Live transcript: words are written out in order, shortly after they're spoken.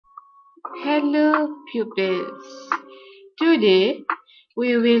Hello pupils. Today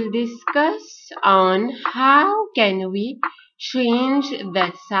we will discuss on how can we change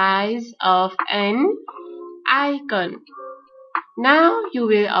the size of an icon. Now you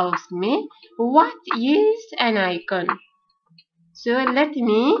will ask me, what is an icon? So let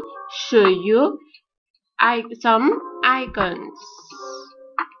me show you some icons.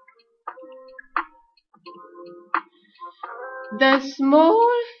 The small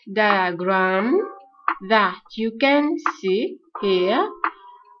diagram that you can see here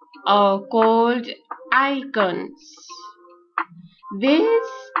are called icons. These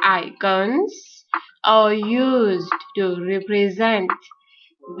icons are used to represent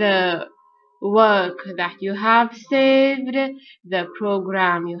the work that you have saved, the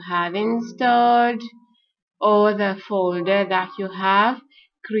program you have installed, or the folder that you have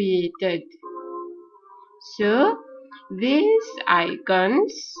created. So, these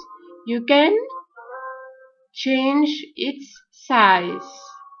icons, you can change its size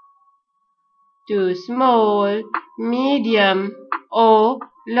to small, medium, or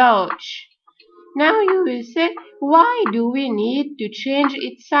large. Now you will say, why do we need to change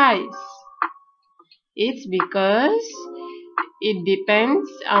its size? It's because it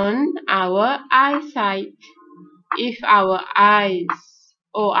depends on our eyesight. If our eyes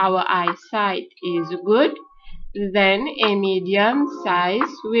or our eyesight is good, then a medium size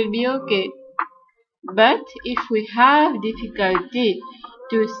will be okay. But if we have difficulty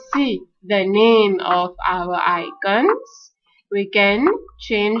to see the name of our icons, we can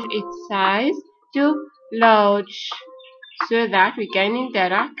change its size to large so that we can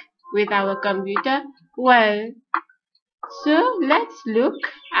interact with our computer well. So let's look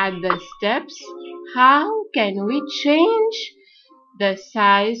at the steps. How can we change the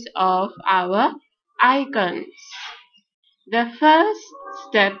size of our icons? The first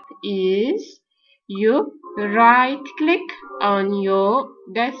step is you right click on your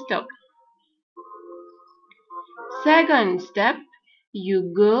desktop. Second step,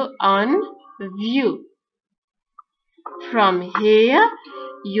 you go on view. From here,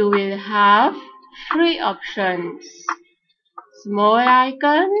 you will have three options: small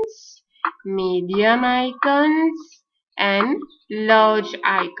icons, medium icons, and large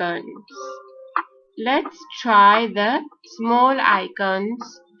icons. Let's try the small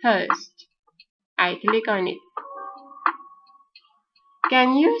icons first. I click on it.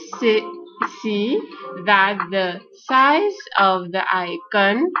 Can you see that the size of the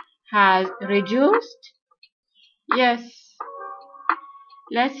icon has reduced? Yes.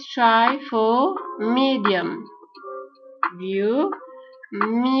 Let's try for medium. View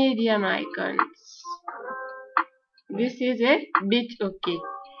medium icons. This is a bit okay.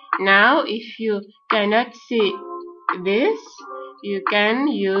 Now if you cannot see this, you can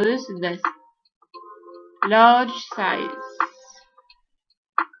use the large size.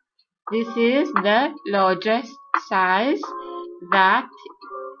 This is the largest size that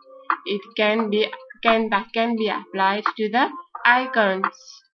can be applied to the icons.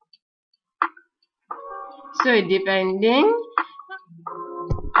 So depending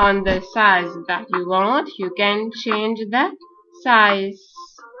on the size that you want, you can change the size.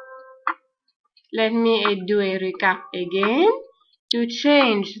 Let me do a recap again. To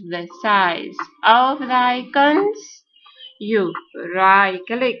change the size of the icons, you right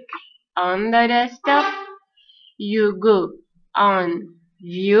click on the desktop, you go on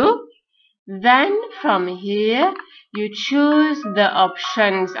view, then from here you choose the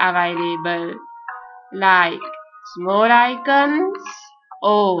options available like small icons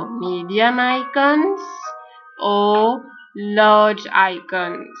or medium icons or large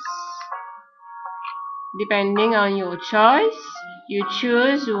icons. Depending on your choice, you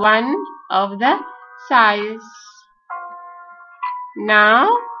choose one of the size. Now,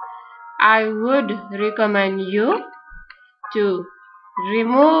 I would recommend you to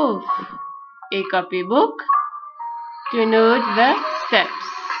remove a copybook to note the steps.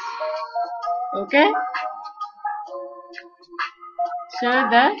 Okay? So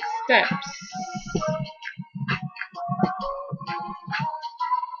the steps.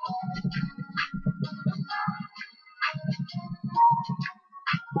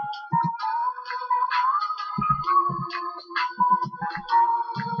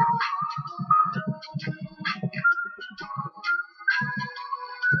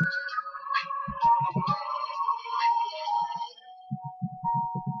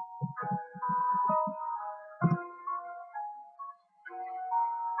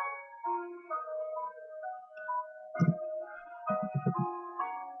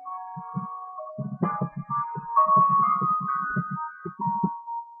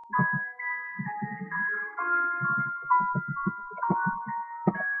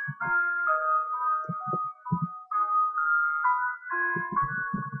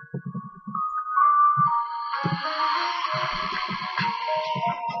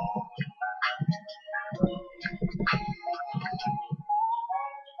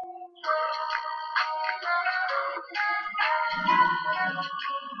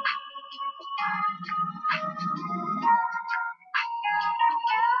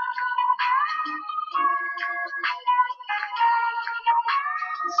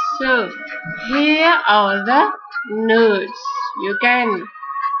 So, here are the notes. You can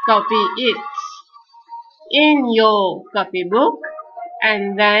copy it in your copybook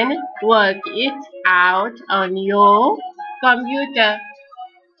and then work it out on your computer.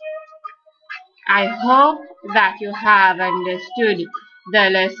 I hope that you have understood the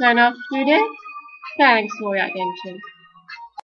lesson of today. Thanks for your attention.